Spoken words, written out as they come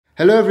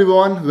Hello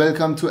everyone,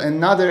 welcome to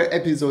another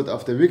episode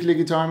of the weekly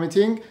guitar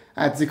meeting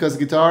at Siccas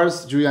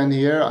Guitars. Jouyan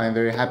here. I'm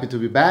very happy to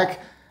be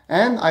back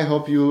and I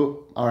hope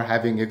you are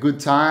having a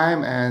good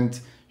time and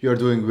you're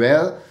doing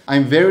well.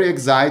 I'm very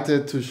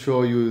excited to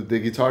show you the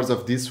guitars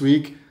of this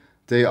week.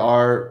 They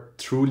are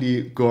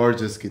truly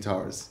gorgeous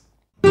guitars.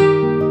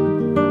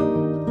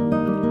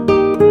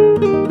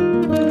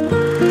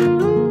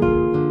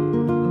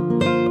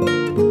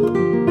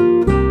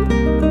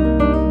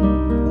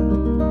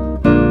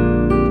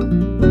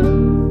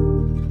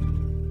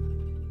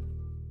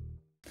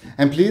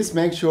 And please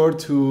make sure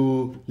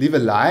to leave a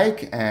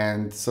like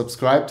and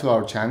subscribe to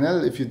our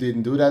channel if you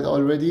didn't do that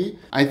already.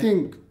 I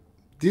think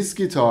this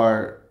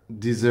guitar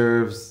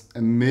deserves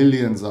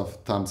millions of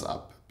thumbs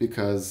up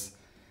because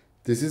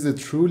this is a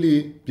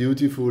truly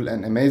beautiful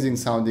and amazing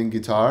sounding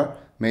guitar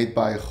made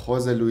by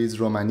Jose Luis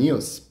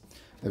Romanillos,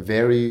 a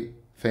very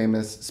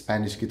famous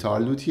Spanish guitar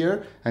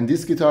luthier. And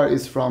this guitar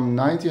is from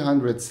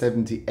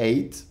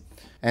 1978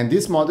 and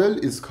this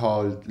model is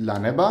called La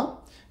Neva.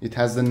 It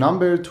has the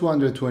number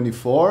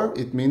 224.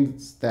 It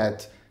means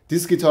that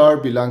this guitar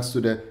belongs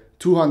to the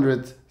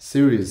 200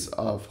 series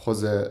of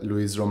Jose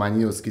Luis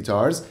Romanillos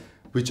guitars,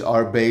 which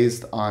are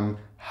based on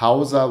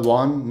Hausa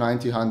 1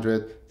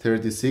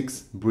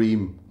 1936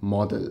 Bream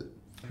model.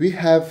 We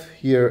have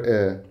here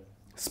a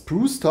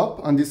spruce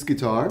top on this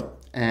guitar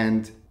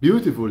and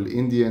beautiful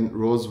Indian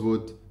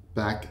rosewood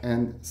back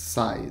and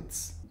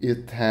sides.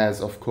 It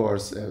has, of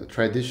course, a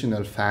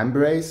traditional fan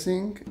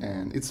bracing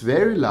and it's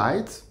very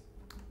light.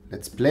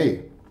 Let's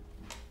play.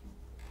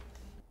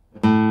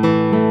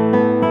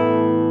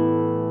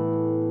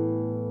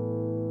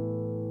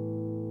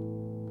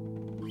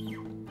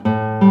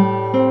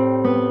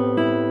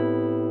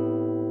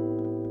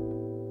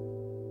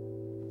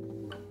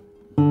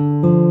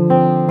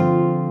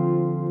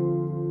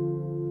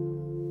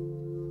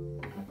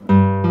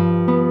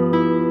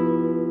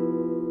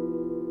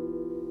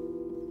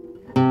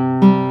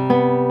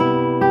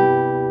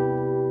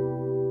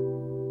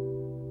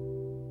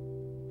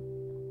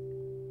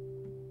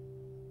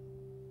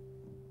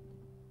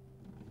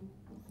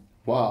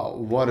 Wow,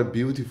 what a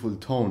beautiful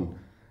tone.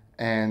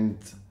 And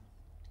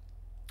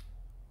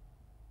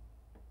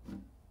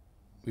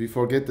we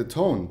forget the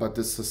tone, but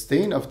the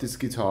sustain of this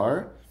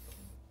guitar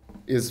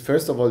is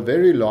first of all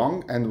very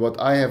long, and what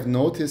I have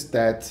noticed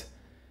that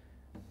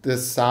the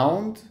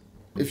sound,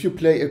 if you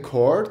play a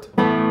chord,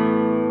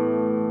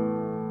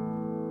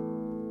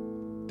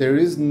 there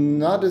is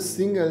not a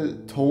single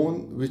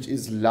tone which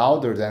is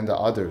louder than the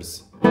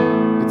others.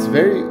 It's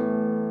very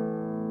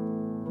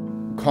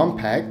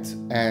compact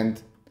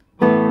and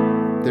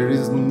there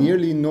is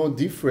nearly no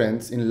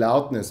difference in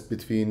loudness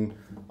between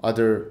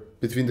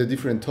the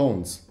different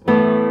tones.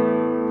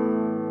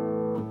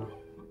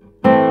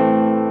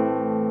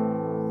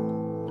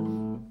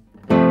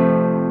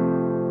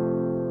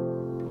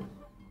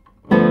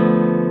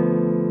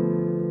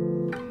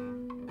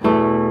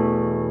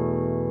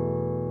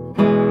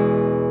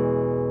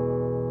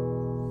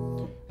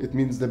 It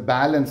means the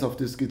balance of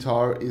this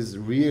guitar is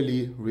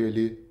really,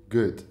 really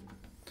good.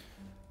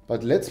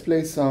 But let's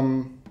play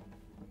some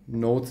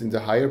notes in the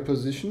higher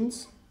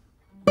positions.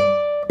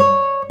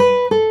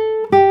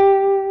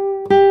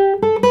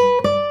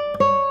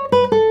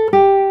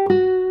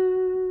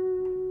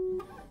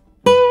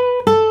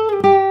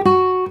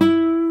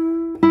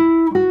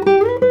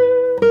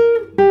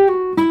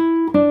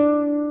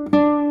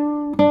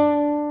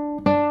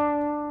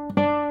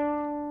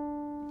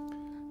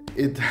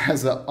 It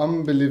has an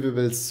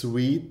unbelievable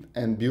sweet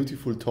and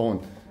beautiful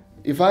tone.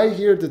 If I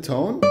hear the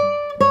tone,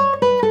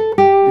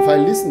 if I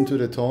listen to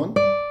the tone,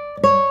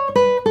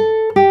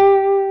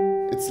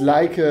 it's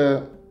like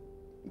a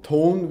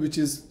tone which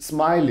is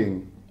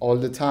smiling all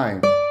the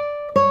time.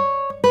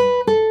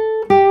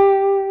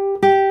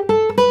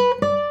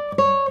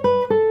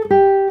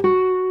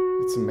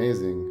 It's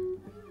amazing.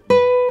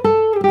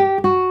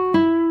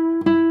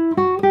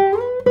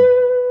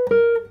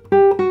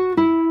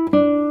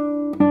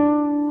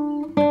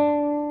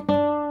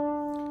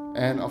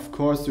 And of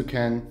course you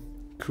can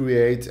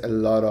create a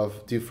lot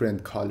of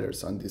different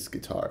colors on this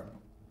guitar.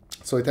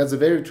 So it has a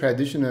very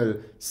traditional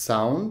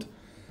sound.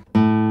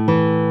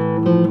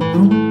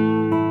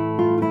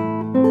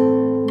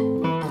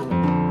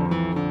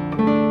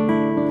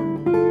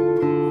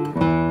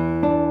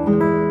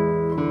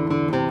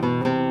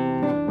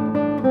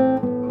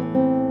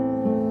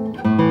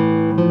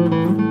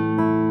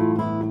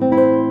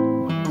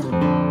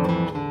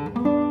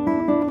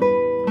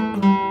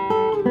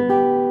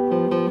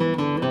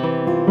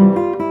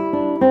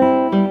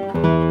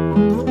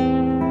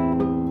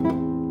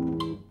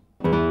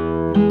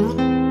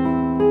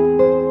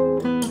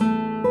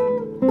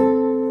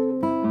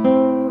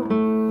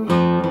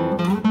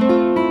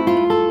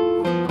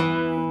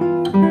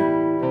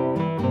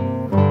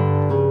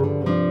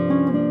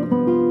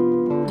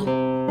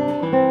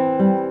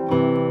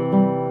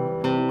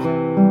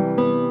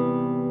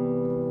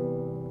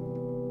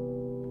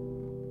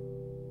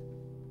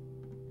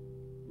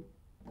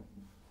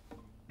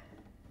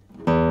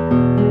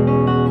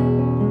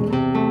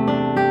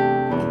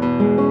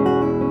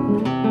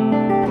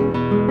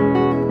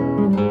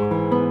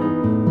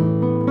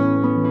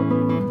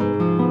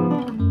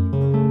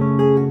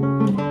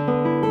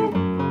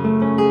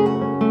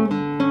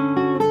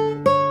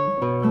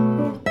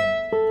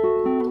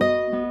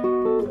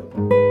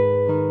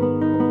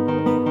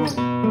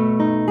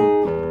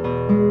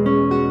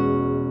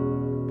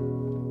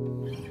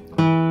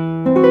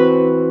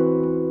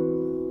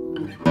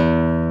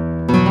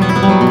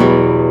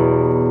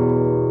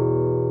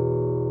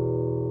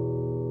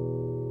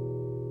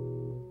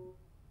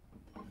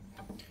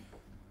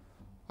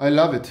 I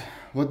love it.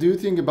 What do you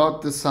think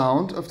about the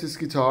sound of this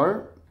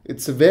guitar?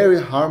 It's a very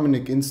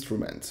harmonic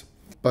instrument,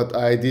 but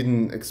I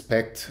didn't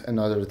expect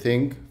another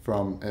thing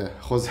from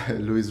Jose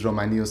Luis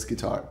Romanillos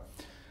guitar.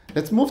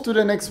 Let's move to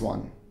the next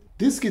one.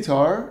 This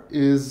guitar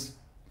is,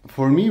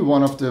 for me,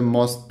 one of the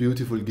most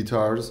beautiful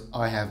guitars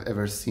I have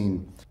ever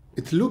seen.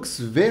 It looks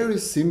very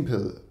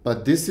simple,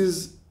 but this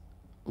is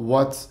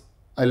what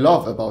I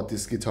love about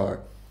this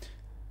guitar.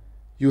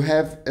 You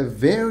have a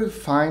very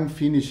fine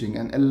finishing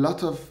and a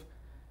lot of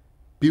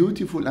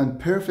beautiful and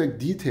perfect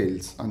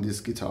details on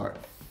this guitar.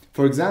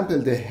 For example,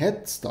 the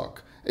headstock.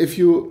 If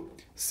you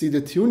see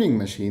the tuning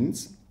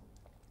machines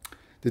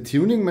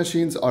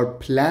are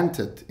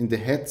planted in the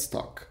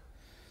headstock.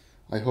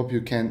 I hope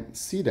you can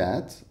see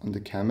that on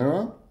the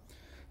camera.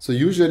 So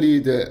usually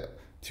the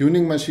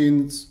tuning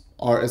machines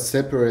are a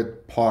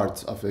separate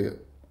part of the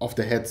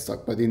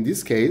headstock, but in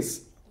this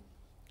case,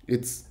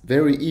 it's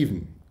very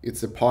even.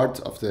 It's a part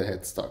of the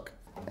headstock.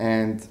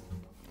 And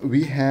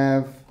we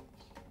have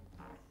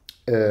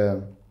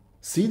a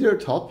cedar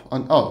top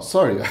on, oh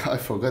sorry, I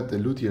forgot the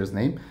luthier's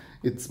name.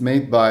 It's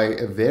made by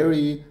a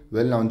very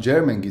well-known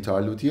German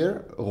guitar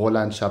luthier,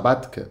 Roland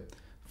Scharbatke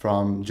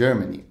from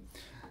Germany.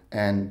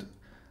 And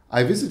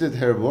I visited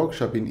her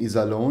workshop in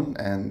Iserlohn,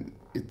 and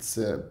it's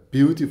a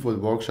beautiful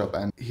workshop,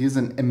 and he's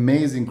an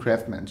amazing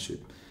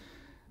craftsmanship.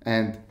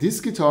 And this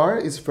guitar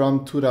is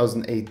from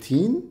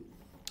 2018,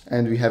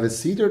 and we have a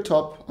cedar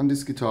top on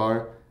this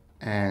guitar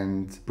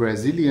and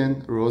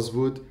Brazilian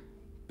rosewood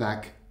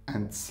back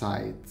and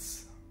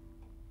sides.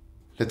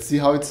 Let's see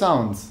how it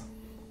sounds.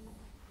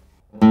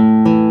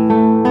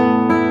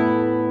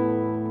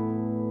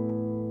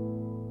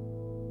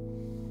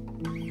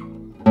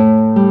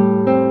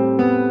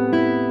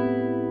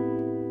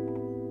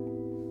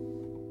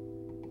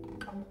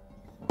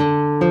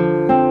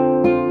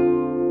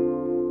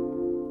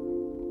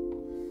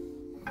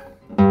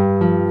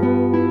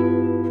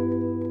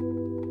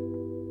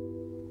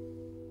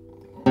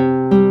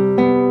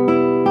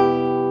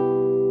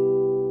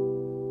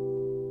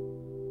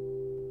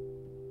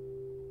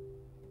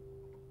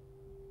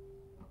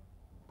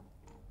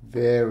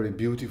 Very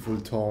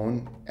beautiful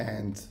tone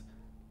and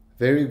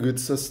very good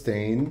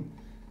sustain,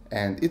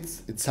 and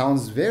it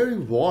sounds very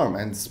warm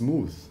and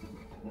smooth.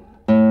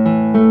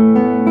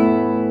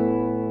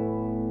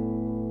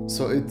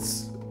 So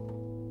it's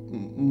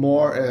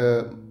more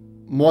a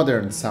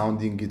modern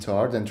sounding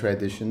guitar than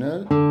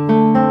traditional.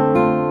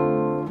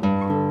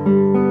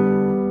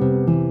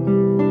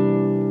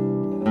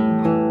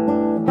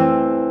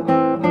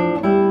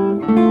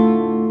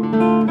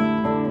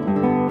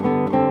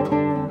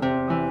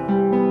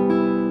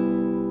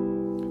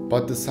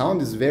 But the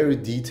sound is very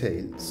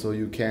detailed, so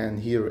you can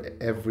hear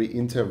every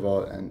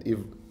interval and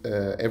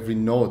every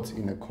note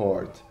in a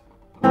chord.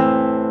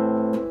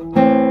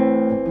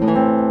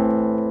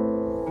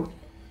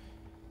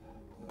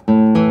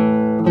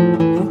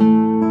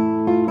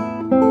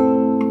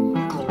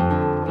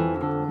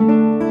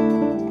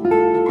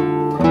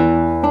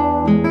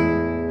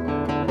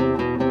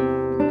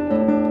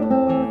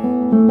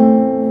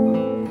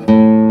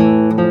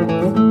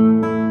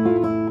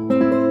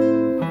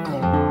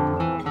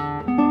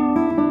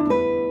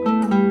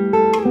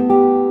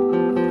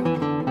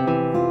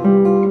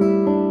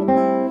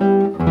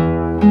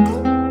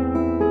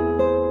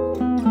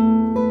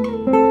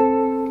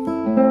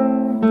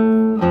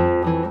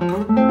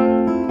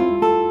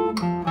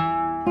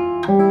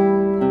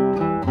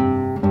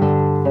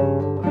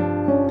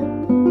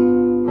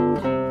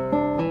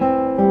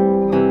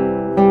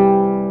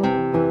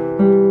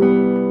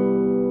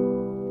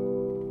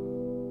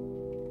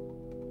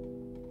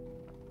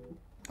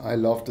 I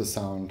love the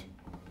sound.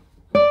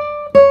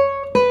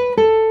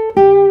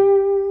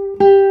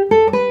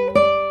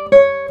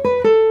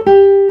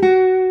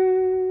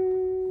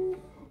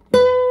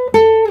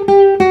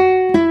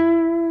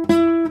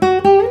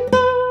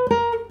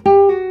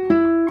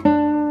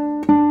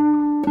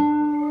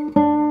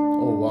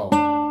 Oh wow.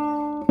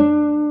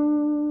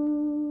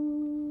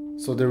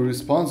 So the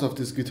response of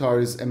this guitar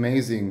is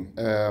amazing.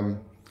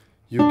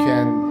 You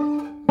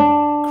can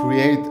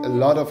create a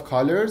lot of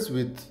colors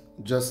with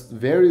just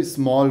very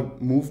small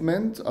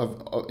movement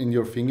in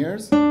your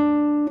fingers.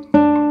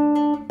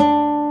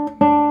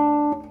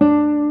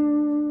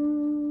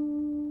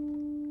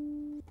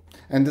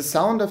 And the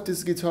sound of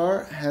this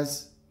guitar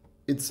has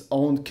its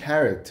own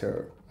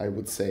character, I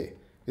would say.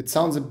 It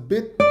sounds a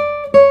bit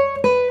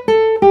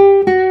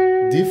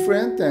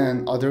different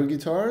than other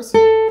guitars,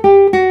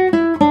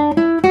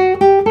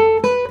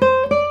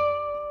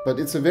 but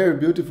it's a very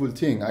beautiful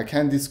thing. I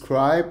can't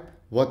describe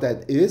what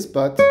that is,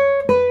 but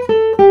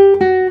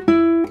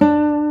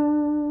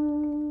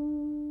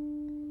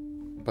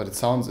it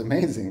sounds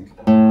amazing.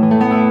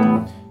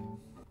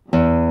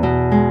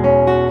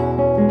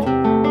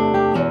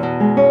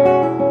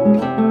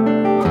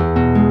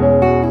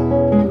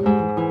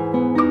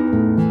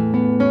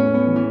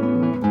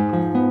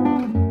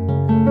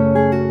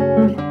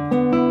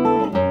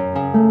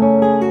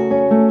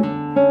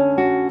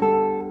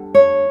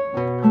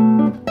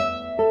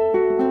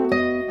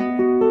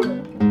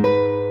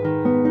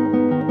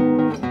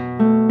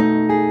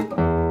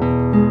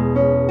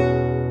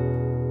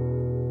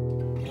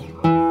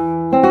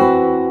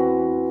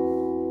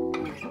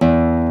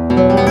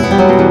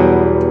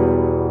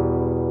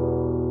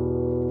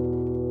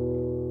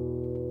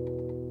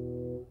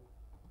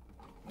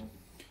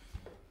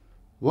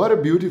 What a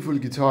beautiful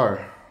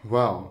guitar.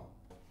 Wow,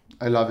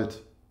 I love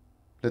it.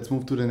 Let's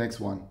move to the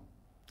next one.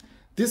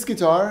 This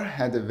guitar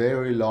had a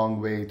very long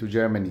way to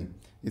Germany.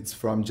 It's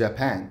from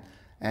Japan,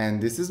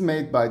 and this is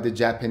made by the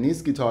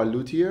Japanese guitar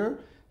luthier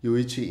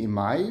Yuichi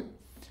Imai.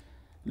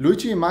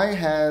 Yuichi Imai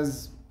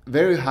has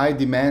very high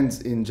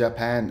demands in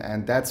Japan,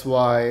 and that's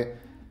why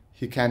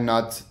he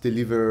cannot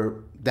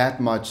deliver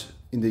that much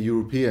in the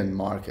European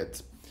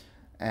market.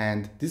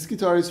 And this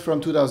guitar is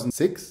from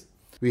 2006.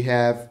 We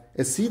have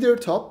a cedar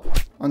top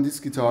on this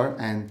guitar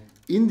and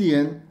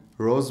Indian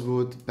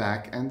rosewood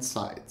back and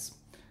sides.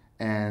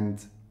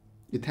 And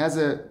it has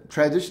a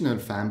traditional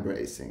fan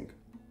bracing.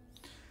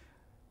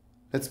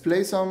 Let's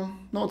play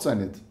some notes on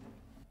it.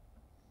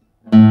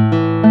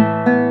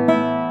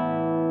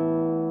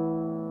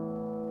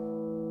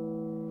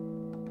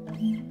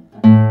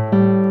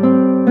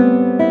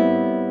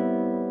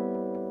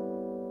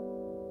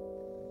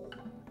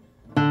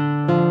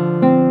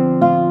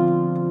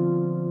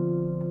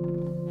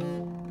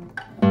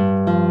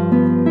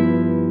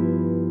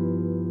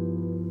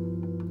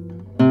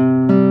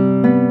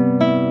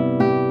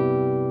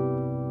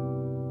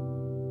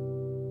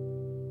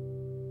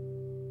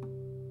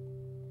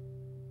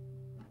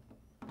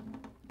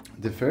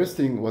 The first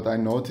thing what I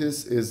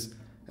notice is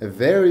a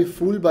very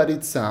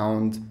full-bodied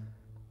sound,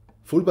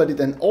 full-bodied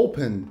and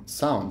open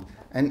sound.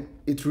 And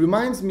it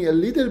reminds me a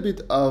little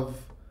bit of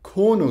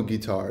Kono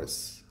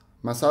guitars,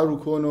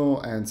 Masaru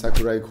Kono and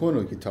Sakurai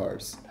Kono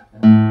guitars.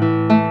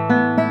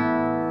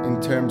 In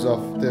terms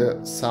of the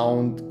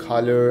sound,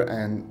 color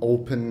and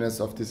openness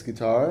of this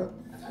guitar.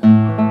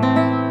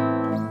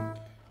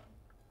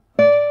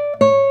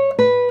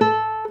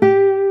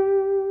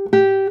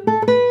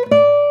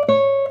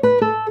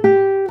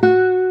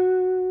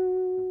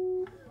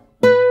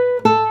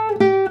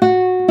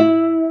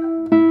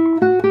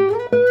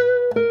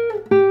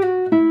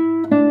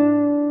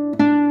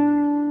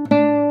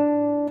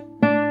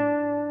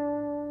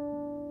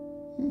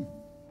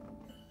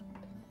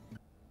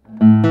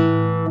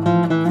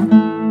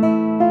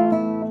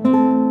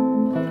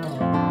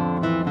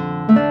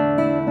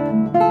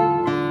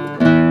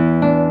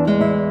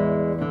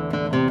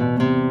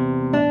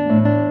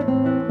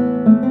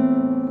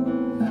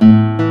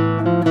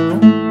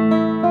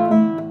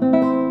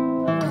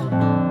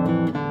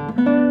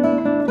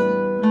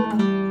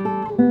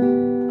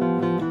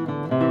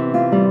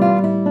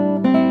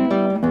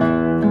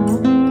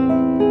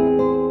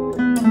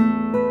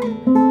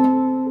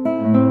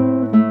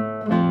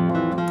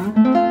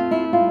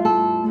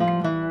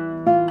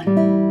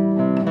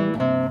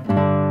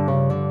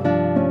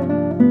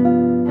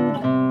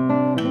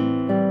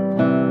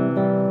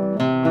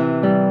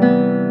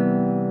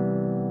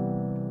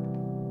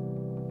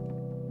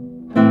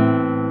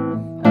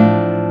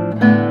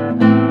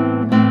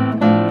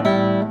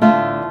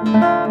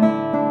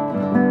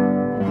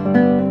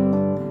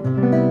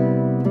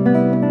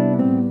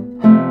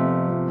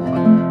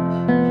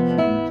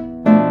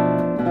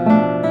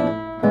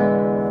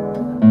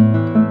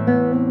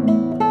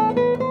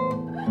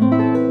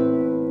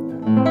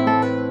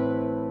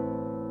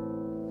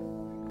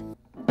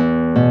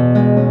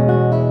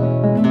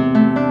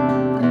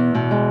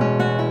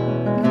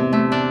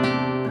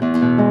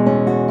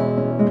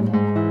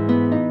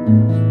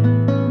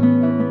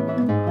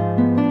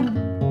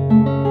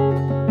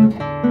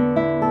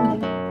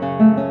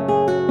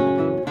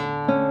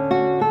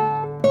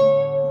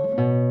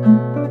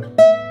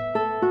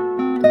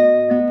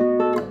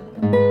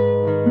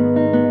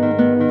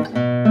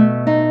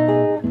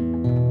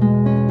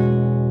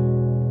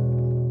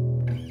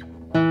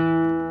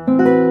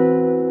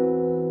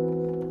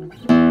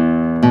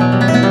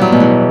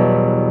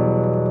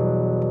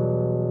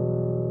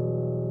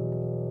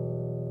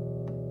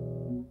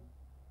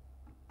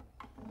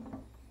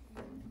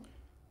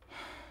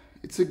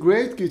 It's a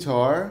great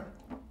guitar.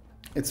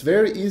 It's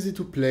very easy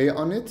to play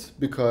on it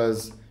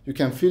because you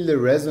can feel the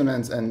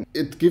resonance and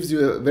it gives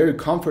you a very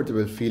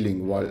comfortable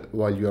feeling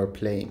while you are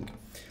playing.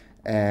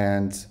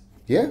 And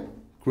yeah,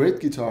 great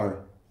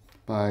guitar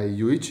by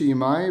Yuichi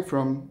Imai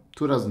from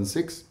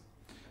 2006.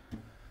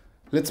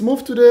 Let's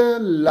move to the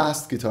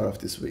last guitar of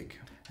this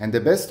week. And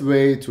the best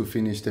way to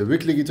finish the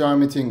weekly guitar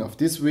meeting of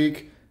this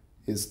week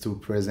is to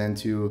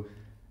present you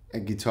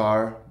a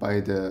guitar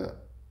by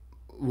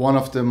one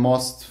of the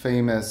most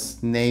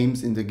famous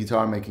names in the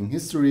guitar making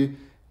history,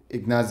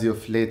 Ignacio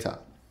Fleta.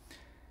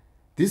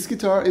 This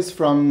guitar is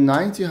from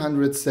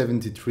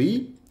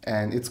 1973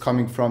 and it's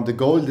coming from the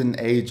golden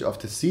age of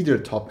the cedar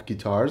top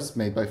guitars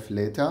made by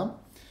Fleta.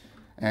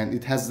 And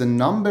it has the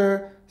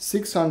number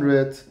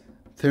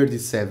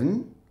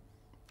 637.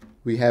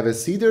 We have a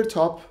cedar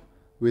top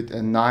with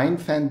a 9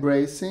 fan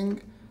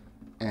bracing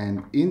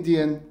and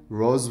Indian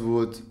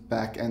rosewood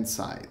back and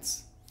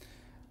sides.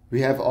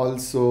 We have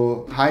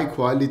also high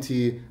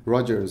quality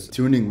Rogers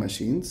tuning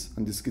machines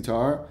on this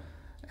guitar,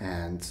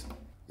 and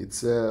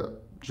it's a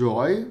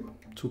joy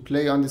to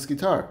play on this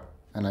guitar,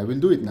 and I will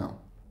do it now.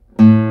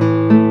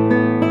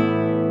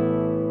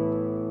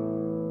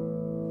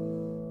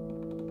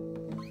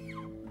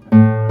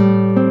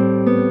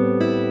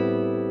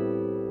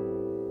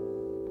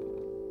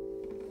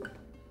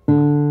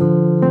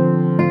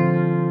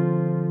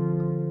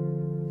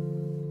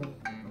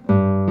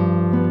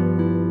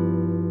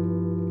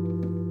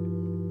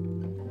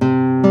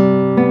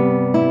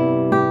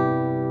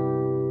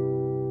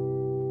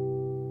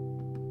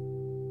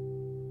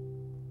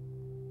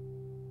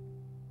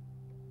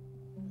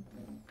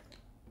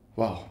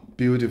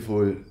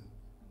 beautiful.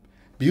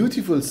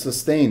 Beautiful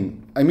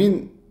sustain. I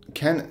mean,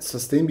 can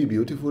sustain be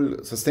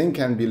beautiful? Sustain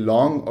can be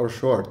long or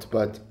short,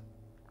 but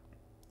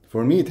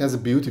for me it has a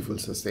beautiful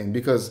sustain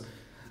because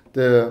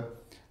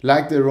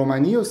like the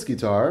Romanillos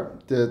guitar,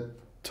 the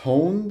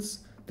tones,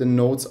 the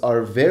notes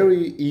are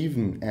very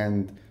even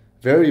and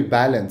very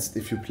balanced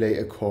if you play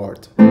a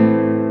chord.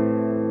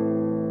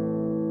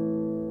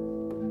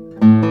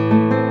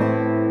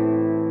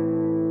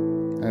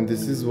 And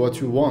this is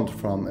what you want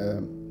from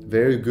a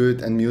very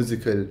good and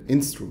musical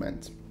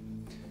instrument.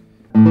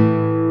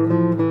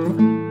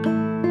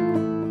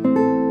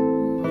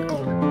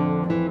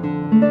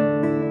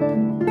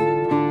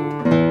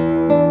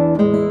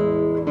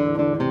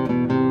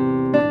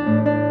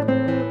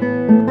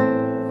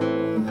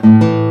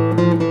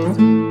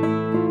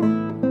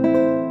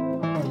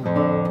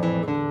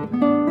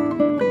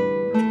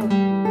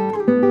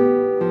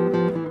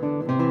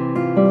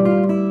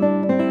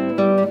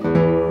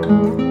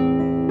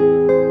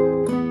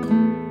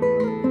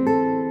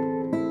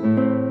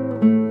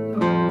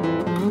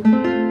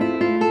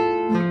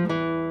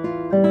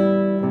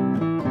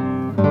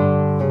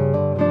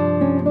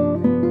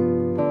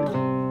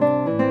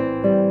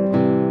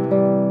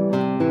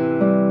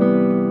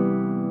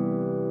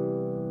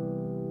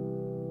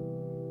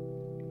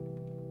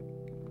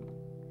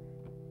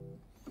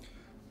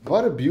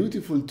 What a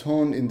beautiful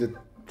tone in the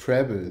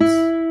trebles.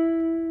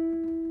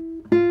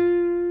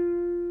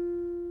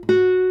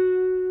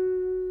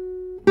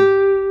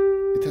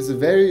 It has a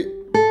very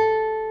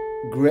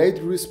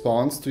great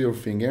response to your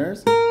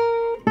fingers.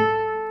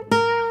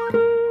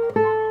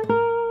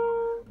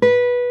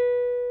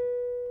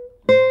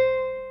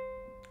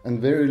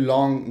 And very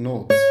long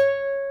notes.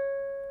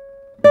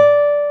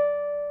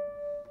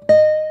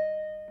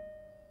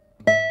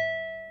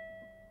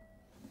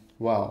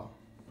 Wow.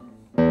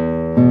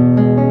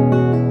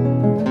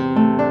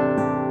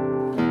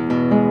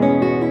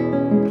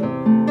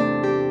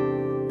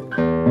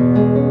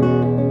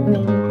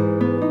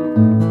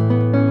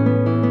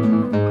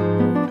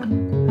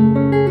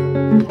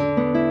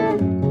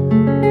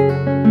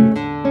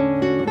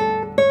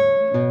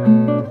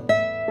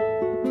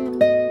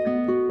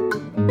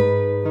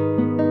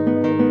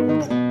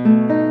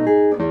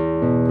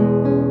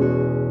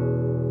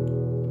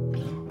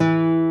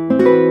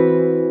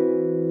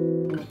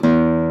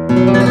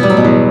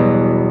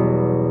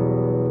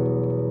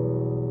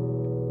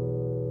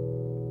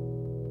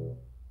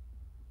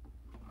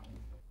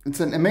 It's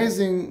an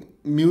amazing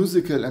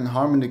musical and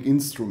harmonic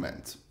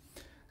instrument.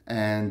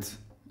 And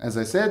as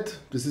I said,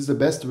 this is the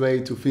best way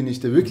to finish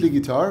the weekly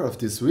guitar of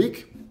this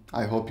week.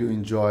 I hope you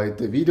enjoyed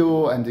the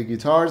video and the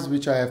guitars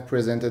which I have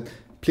presented.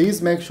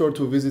 Please make sure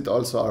to visit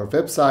also our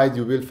website.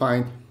 You will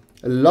find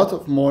a lot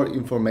of more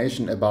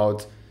information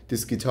about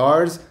these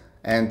guitars.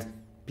 And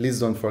please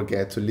don't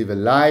forget to leave a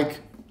like,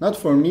 not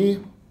for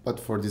me, but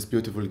for these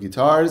beautiful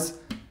guitars.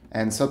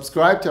 And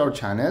subscribe to our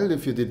channel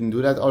if you didn't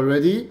do that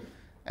already.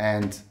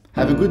 And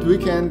have a good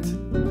weekend.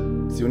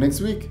 See you next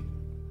week.